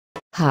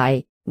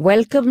Hi,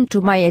 welcome to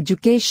my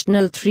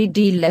educational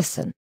 3D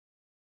lesson.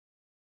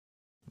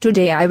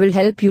 Today I will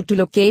help you to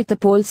locate the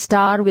pole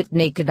star with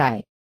naked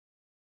eye.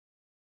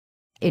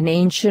 In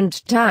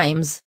ancient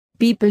times,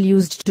 people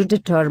used to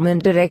determine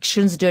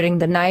directions during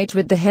the night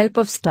with the help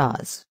of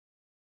stars.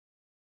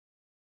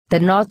 The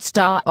North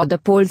Star or the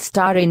pole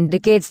star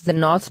indicates the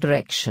north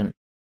direction.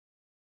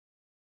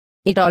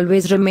 It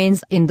always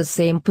remains in the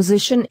same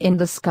position in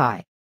the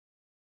sky.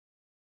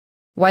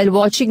 While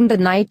watching the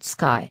night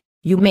sky,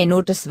 you may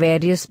notice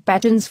various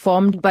patterns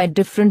formed by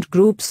different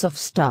groups of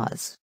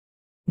stars.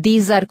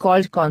 These are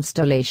called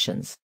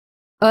constellations.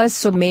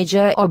 Ursa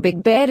Major or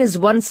Big Bear is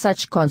one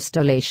such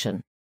constellation.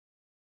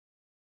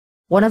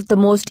 One of the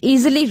most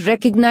easily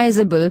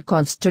recognizable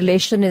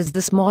constellation is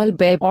the Small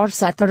Bear or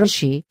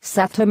Satyrishi.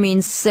 Satya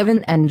means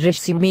seven and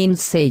Rishi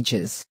means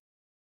sages.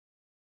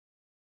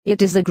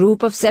 It is a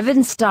group of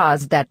 7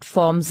 stars that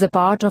forms a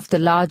part of the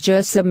larger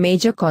Ursa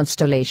Major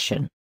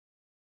constellation.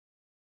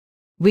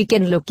 We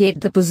can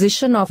locate the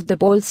position of the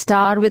pole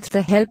star with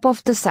the help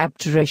of the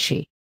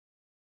Saptarishi.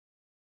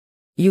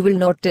 You will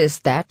notice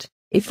that,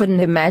 if an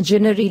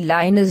imaginary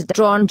line is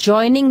drawn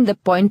joining the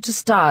pointer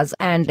stars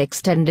and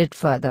extended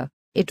further,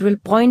 it will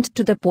point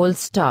to the pole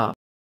star.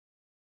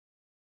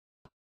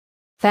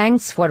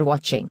 Thanks for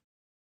watching.